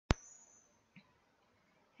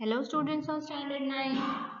Hello students of Standard 9.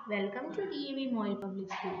 Welcome to DAV Moil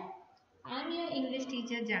Public School. I am your English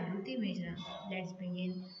teacher Jagruti Mejra. Let's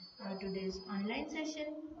begin our today's online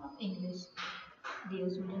session of English. Dear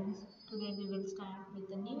students, today we will start with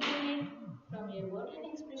a new unit from your word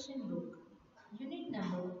and expression book. Unit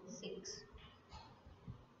number 6.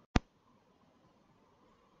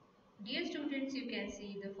 Dear students, you can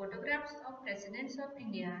see the photographs of Presidents of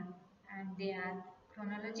India and they are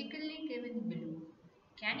chronologically given below.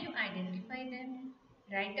 Can you identify them?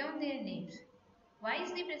 Write down their names. Why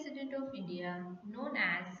is the President of India known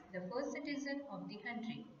as the first citizen of the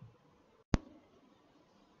country?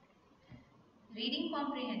 Reading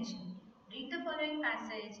comprehension. Read the following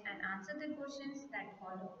passage and answer the questions that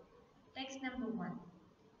follow. Text number 1.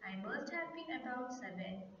 I must have been about 7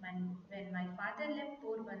 when my father left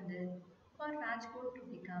Porbandar for Rajkot to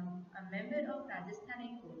become a member of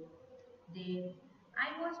Rajasthani court. There,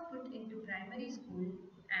 I was put into primary school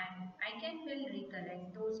and I can well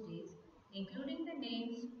recollect those days, including the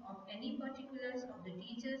names of any particulars of the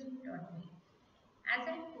teachers who taught me. As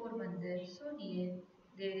at Porbandar, so here,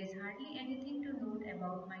 there is hardly anything to note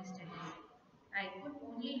about my studies. I could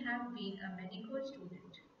only have been a medical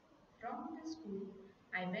student. From the school,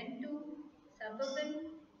 I went to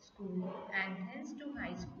suburban school and hence to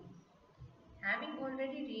high school. Having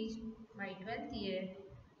already reached my 12th year,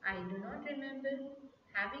 I do not remember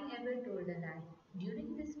having ever told a lie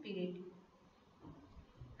during this period,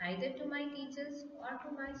 either to my teachers or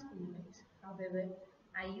to my schoolmates. However,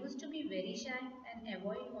 I used to be very shy and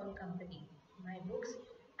avoid all company. My books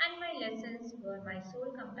and my lessons were my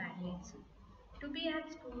sole companions. To be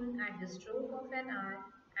at school at the stroke of an hour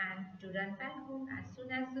and to run back home as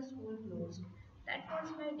soon as the school closed, that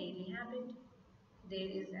was my daily habit. There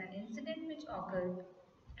is an incident which occurred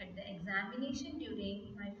at the examination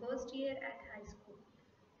during my first year at high school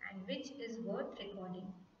and which is worth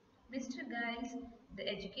recording. Mr. Giles, the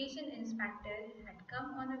education inspector, had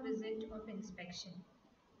come on a visit of inspection.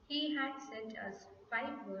 He had set us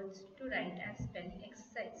 5 words to write as spelling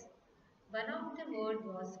exercise. One of the word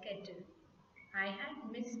was kettle. I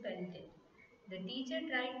had misspelled it. The teacher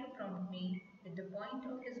tried to prompt me with the point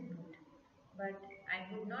of his boot, but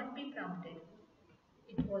I would not be prompted.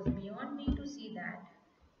 It was beyond me to see that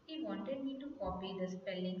he wanted me to copy the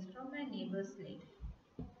spellings from my neighbor's slate,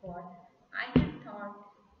 for I had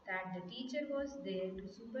thought that the teacher was there to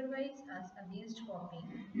supervise us against copying.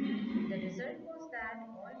 The result was that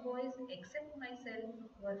all boys except myself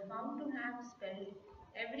were found to have spelled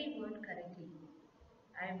every word correctly.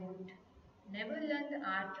 I would never learn the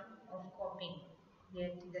art of copying,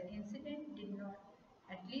 yet the incident did not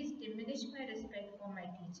at least diminish my respect for my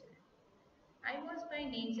teacher. I was by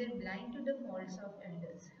nature blind to the faults of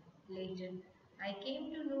elders. Later, I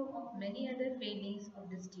came to know of many other failings of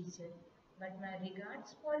this teacher, but my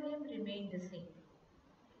regards for him remained the same.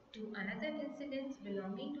 Two another incidents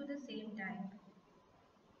belonging to the same time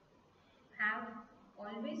have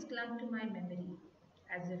always clung to my memory.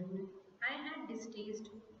 As a rule, I had distaste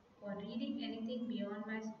for reading anything beyond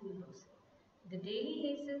my school books. The daily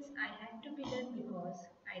lessons I had to be done because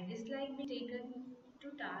I disliked being taken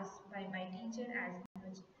to task by my teacher as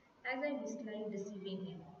much as I disliked deceiving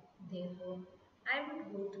him. Therefore, I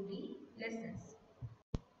would go to the lessons,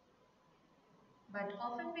 but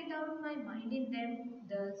often without my mind in them,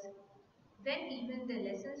 thus when even the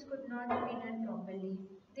lessons could not be done properly,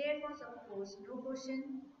 there was of course no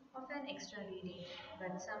question of an extra reading,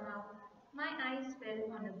 but somehow my eyes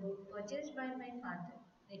fell on a book purchased by my father.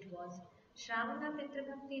 It was Shravana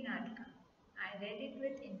Pitrabhakti Natka. I read it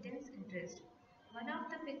with intense interest. One of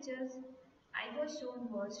the pictures I was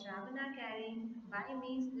shown was Ravana carrying by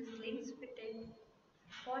means the slings fitted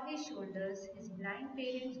for his shoulders his blind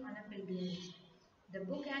parents on a pilgrimage. The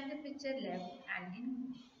book and the picture left an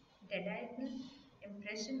indelible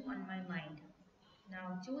impression on my mind.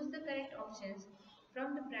 Now choose the correct options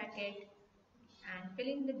from the bracket and fill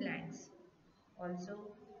in the blanks. Also,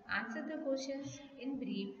 answer the questions in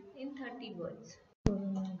brief in 30 words.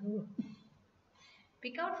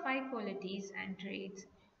 Pick out 5 qualities and traits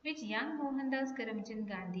which young Mohandas Karamchand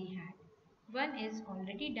Gandhi had. One is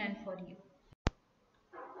already done for you.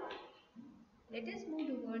 Let us move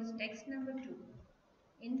towards text number 2.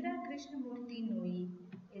 Indra Krishnamurthy Noi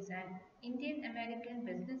is an Indian American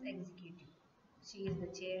business executive. She is the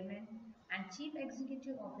chairman and chief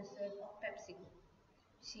executive officer of PepsiCo.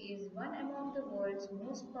 She is one among the world's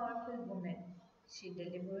most powerful women. She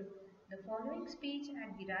delivered the following speech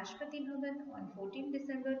at the Rashtrapati Bhavan on 14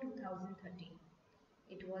 December 2013.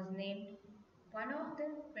 It was named one of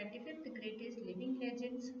the 25th greatest living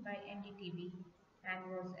legends by NDTV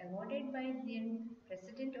and was awarded by then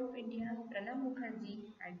President of India Pranab Mukherjee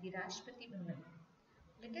Ji at the Rashtrapati Bhavan.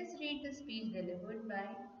 Let us read the speech delivered by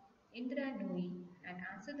Indra Nooyi and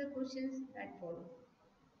answer the questions that follow.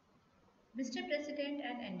 Mr. President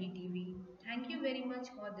and NDTV, thank you very much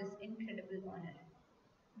for this incredible honor.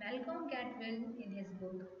 Malcolm Gladwell, in his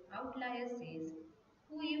book Outliers, says,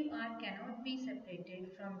 who you are cannot be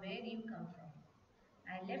separated from where you come from.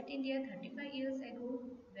 I left India 35 years ago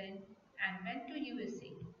when and went to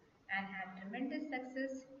USA and had tremendous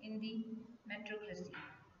success in the metrocracy.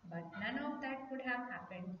 But none of that would have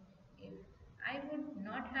happened if I would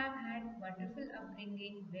not have had wonderful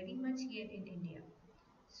upbringing very much here in India.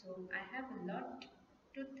 So I have a lot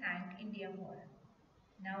to thank India for.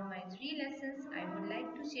 Now my three lessons I would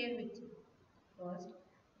like to share with you. First,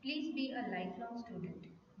 please be a lifelong student.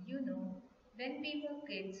 You know, when we were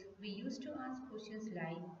kids, we used to ask questions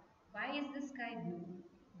like, why is the sky blue?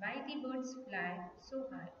 Why the birds fly so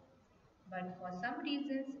high? But for some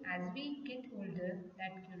reasons, as we get older,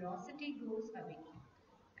 that curiosity goes away.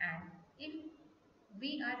 And if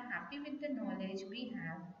we are happy with the knowledge we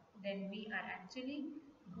have, then we are actually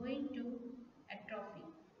going to atrophy.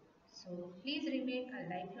 So please remain a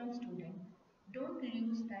lifelong student. Don't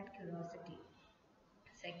lose that curiosity.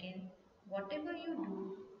 Second, whatever you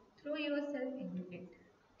do, throw yourself into it.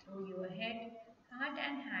 Throw your head, heart,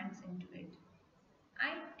 and hands into it.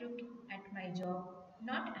 I took at my job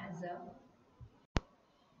not as a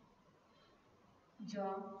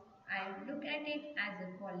job, I look at it as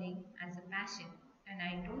a calling, as a passion, and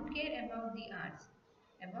I don't care about the arts,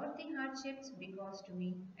 about the hardships, because to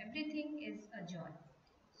me everything is a joy.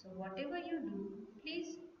 So, whatever you do,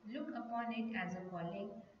 please look upon it as a calling,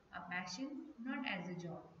 a passion, not as a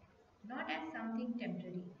job, not as something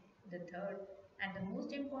temporary. The third and the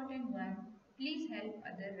most important one, please help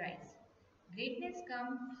others rise. Greatness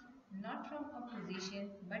comes not from a position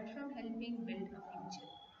but from helping build a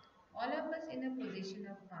future. All of us in a position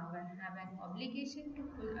of power have an obligation to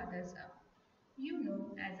pull others up. You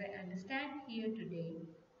know, as I understand here today,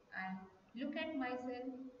 I look at myself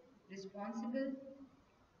responsible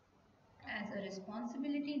as a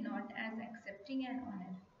responsibility, not as accepting an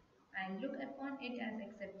honor. I look upon it as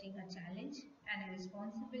accepting a challenge and a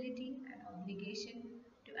responsibility and obligation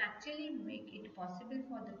to actually make it possible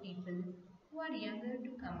for the people who are younger to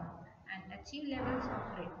come up and achieve levels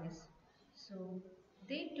of greatness. So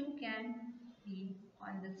they too can be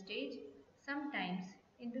on the stage sometimes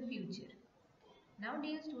in the future. Now,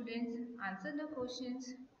 dear students, answer the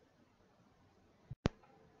questions.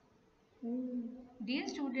 Dear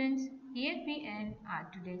students, here we end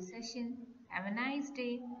our today's session. Have a nice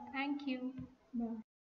day. Thank you. Bye.